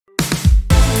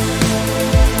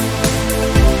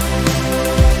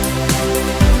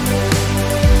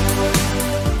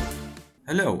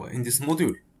Hello, in this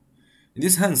module. In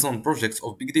this hands-on project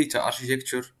of big data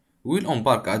architecture, we will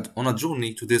embark on a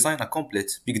journey to design a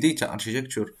complete big data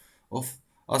architecture of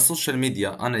a social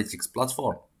media analytics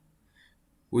platform.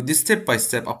 With this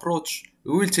step-by-step approach,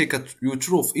 we will take you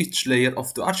through each layer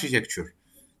of the architecture,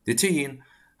 detailing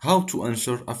how to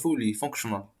ensure a fully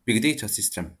functional big data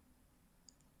system.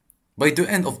 By the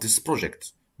end of this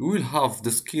project, we will have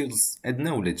the skills and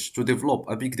knowledge to develop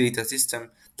a big data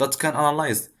system that can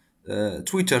analyze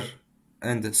Twitter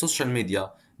and social media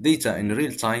data in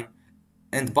real time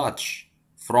and batch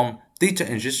from data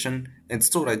ingestion and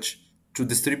storage to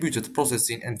distributed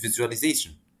processing and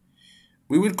visualization.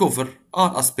 We will cover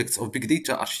all aspects of big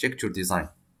data architecture design.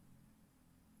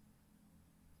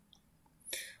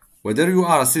 Whether you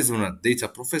are a seasoned data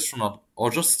professional or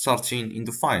just starting in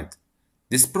the field,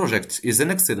 this project is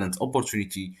an excellent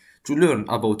opportunity to learn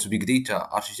about big data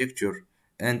architecture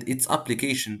and its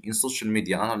application in social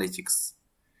media analytics.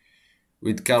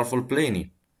 With careful planning,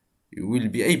 you will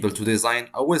be able to design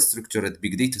a well-structured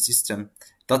big data system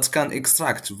that can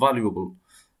extract valuable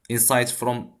insights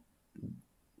from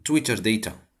Twitter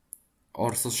data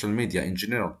or social media in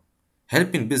general,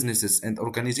 helping businesses and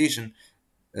organizations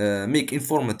make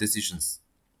informed decisions.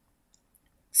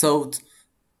 So,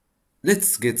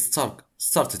 let's get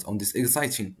started on this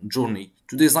exciting journey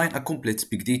to design a complete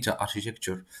big data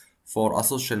architecture for a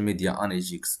social media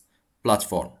analytics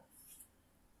platform.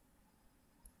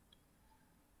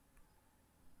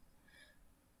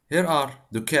 Here are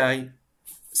the key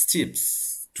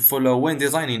steps to follow when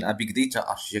designing a big data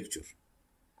architecture.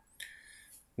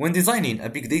 When designing a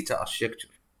big data architecture,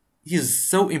 it is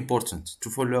so important to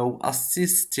follow a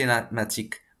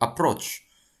systematic approach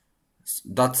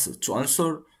to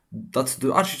ensure that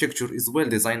the architecture is well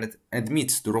designed and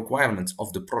meets the requirements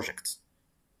of the project.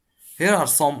 Here are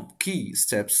some key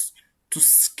steps to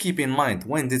keep in mind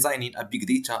when designing a big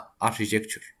data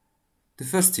architecture. The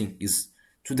first thing is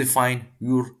to define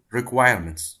your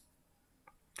requirements.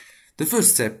 The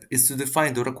first step is to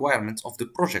define the requirements of the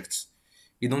project.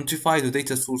 Identify the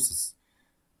data sources,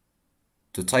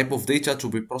 the type of data to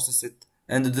be processed,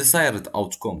 and the desired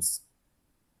outcomes.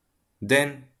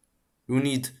 Then, you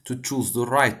need to choose the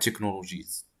right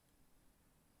technologies.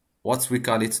 What we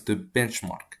call it the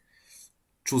benchmark.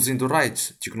 Choosing the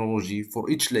right technology for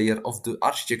each layer of the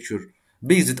architecture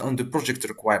based on the project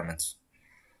requirements.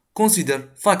 Consider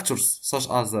factors such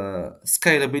as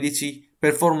scalability,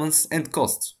 performance, and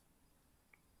cost.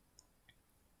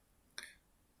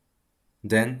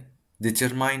 Then,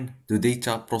 determine the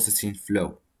data processing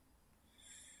flow.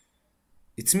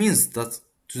 It means that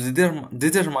to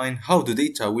determine how the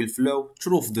data will flow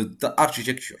through the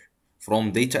architecture,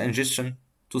 from data ingestion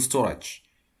to storage,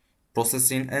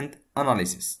 processing, and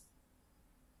analysis.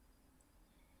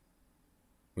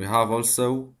 We have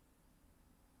also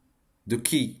the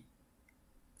key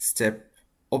step,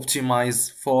 optimize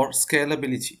for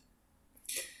scalability.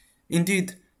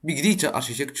 Indeed, big data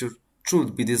architecture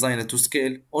should be designed to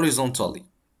scale horizontally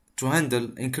to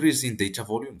handle increasing data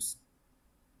volumes.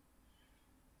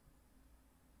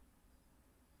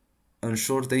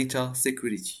 Ensure data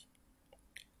security.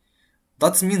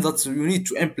 That means that you need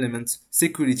to implement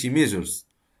security measures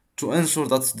to ensure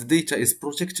that the data is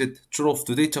protected through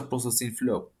the data processing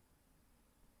flow.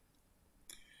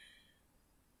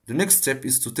 The next step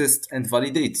is to test and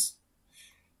validate.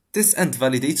 Test and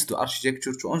validate the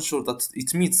architecture to ensure that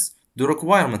it meets the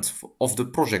requirements of the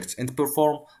project and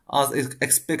perform as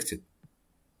expected.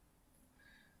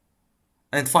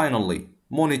 And finally,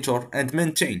 monitor and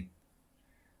maintain.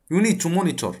 You need to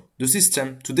monitor the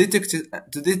system to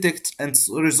detect and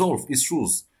resolve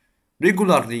issues.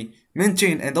 Regularly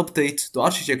maintain and update the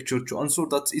architecture to ensure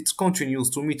that it continues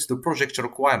to meet the project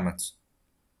requirements.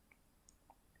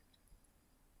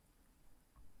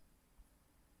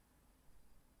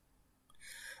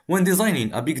 When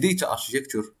designing a big data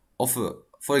architecture of,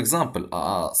 for example,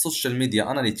 social media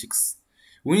analytics,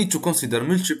 we need to consider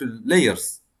multiple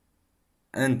layers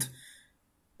and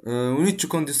we need to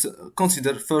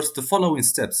consider first the following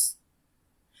steps.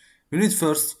 We need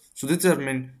first to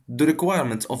determine the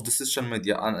requirements of the social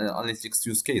media analytics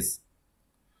use case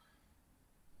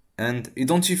and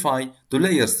identify the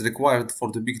layers required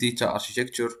for the big data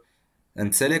architecture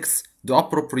and select the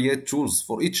appropriate tools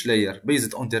for each layer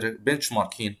based on their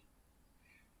benchmarking.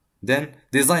 Then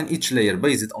design each layer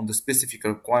based on the specific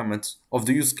requirements of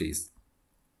the use case.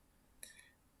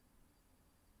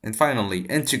 And finally,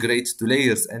 integrate the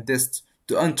layers and test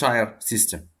the entire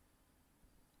system.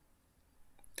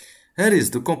 Here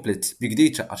is the complete big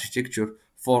data architecture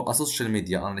for a social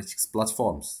media analytics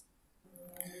platforms.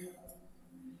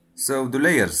 So the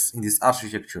layers in this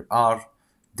architecture are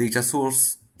data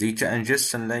source, data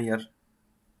ingestion layer,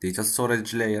 data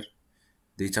storage layer,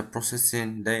 data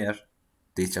processing layer,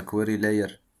 data query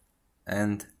layer,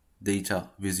 and data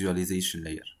visualization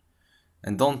layer.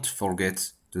 And don't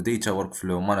forget the data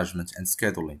workflow management and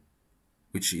scheduling,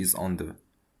 which is on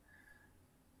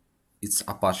it's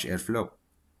Apache Airflow.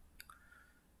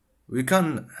 We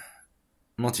can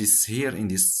notice here in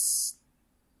this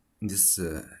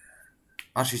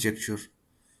architecture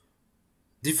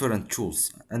different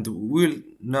tools, and we'll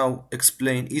now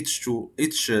explain each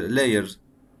layer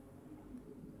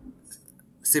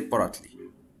separately.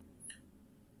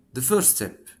 The first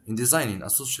step in designing a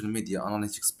social media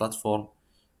analytics platform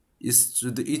is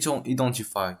to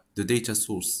identify the data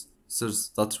sources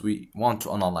that we want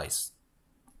to analyze.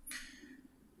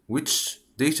 Which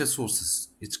data sources?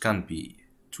 It can be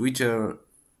Twitter,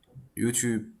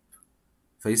 YouTube,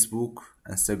 Facebook,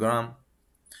 Instagram.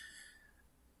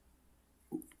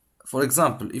 For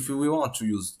example, if we want to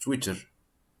use Twitter,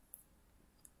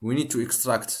 we need to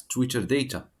extract Twitter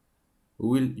data. We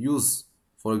will use,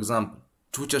 for example,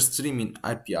 Twitter streaming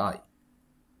API.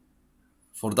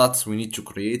 For that, we need to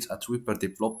create a Twitter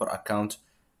developer account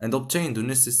and obtain the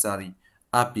necessary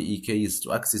API keys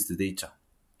to access the data.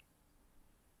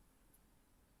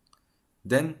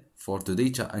 Then, for the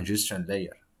data ingestion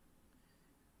layer,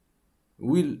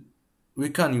 we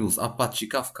can use Apache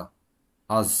Kafka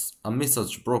as a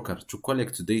message broker to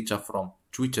collect data from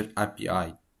Twitter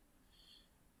API.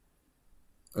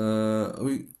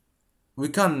 We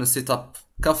can set up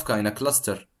Kafka in a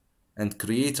cluster and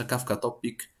create a Kafka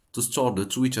topic to store the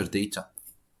Twitter data.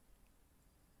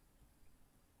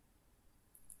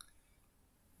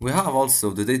 We have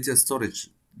also the data storage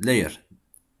layer,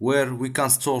 where we can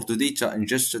store the data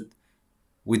ingested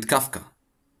with Kafka.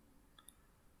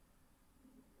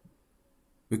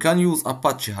 We can use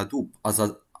Apache Hadoop as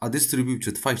a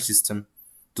distributed file system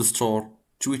to store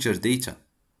Twitter data.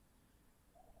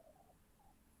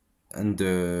 And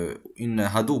in a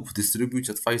Hadoop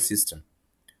distributed file system,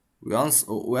 we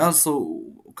also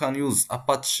can use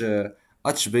Apache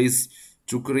HBase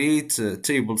to create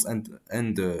tables and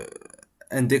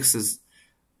indexes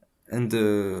and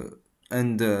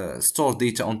store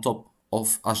data on top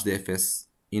of HDFS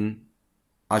in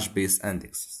HBase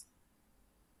indexes.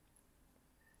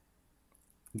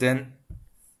 Then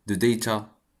the data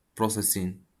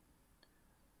processing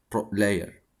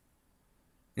layer.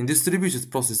 In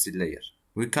distributed processing layer,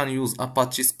 we can use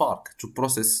Apache Spark to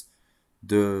process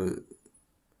the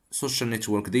social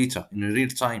network data in real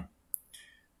time.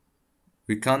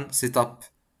 We can set up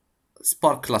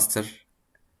Spark cluster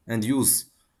and use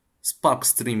Spark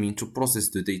streaming to process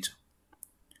the data.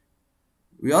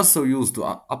 We also use the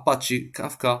Apache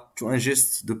Kafka to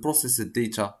ingest the processed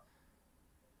data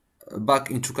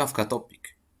back into Kafka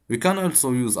topic. We can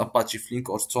also use Apache Flink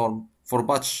or Storm for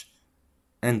batch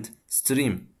and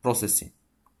stream processing.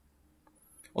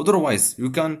 Otherwise, you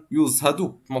can use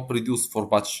Hadoop MapReduce for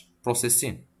batch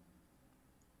processing.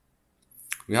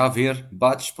 We have here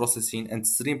batch processing and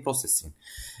stream processing.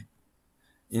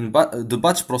 In the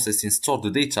batch processing store the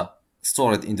data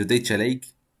stored in the data lake,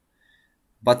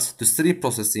 but the stream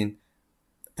processing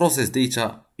process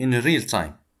data in real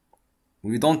time.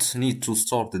 We don't need to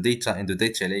store the data in the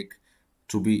data lake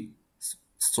to be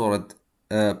stored,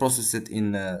 processed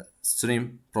in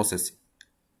stream processing.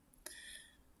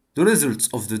 The results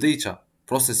of the data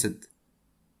processed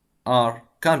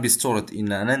can be stored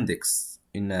in an index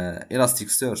in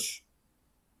Elasticsearch.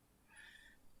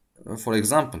 For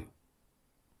example,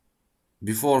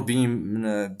 before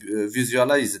being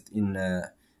visualized in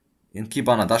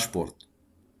Kibana dashboard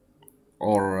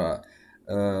or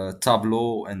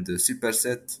Tableau and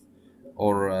Superset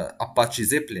or Apache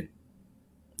Zeppelin.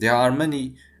 There are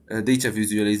many data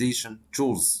visualization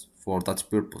tools for that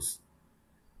purpose.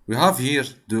 We have here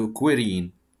the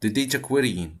querying, the data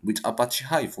querying with Apache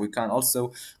Hive. We can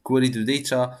also query the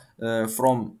data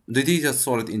from the data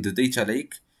stored in the data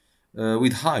lake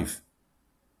with Hive.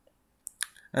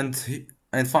 And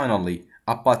finally,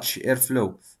 Apache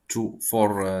Airflow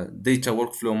for data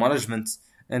workflow management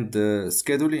and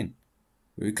scheduling.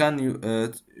 We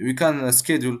can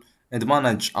schedule and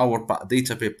manage our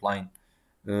data pipeline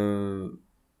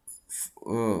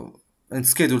and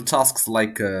schedule tasks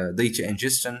like data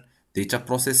ingestion, data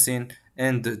processing,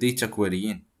 and data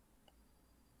querying.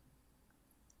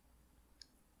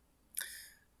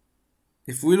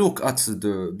 If we look at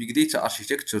the big data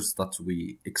architectures that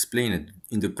we explained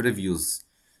in the previous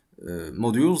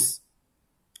modules,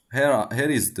 here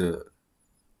is the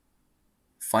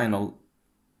final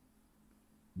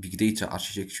big data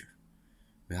architecture.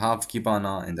 We have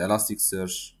Kibana and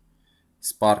Elasticsearch,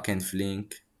 Spark and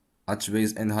Flink,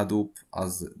 HBase and Hadoop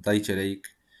as data lake,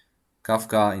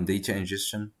 Kafka in data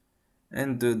ingestion,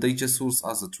 and the data source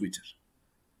as a Twitter,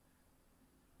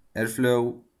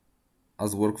 Airflow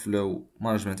as workflow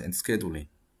management and scheduling.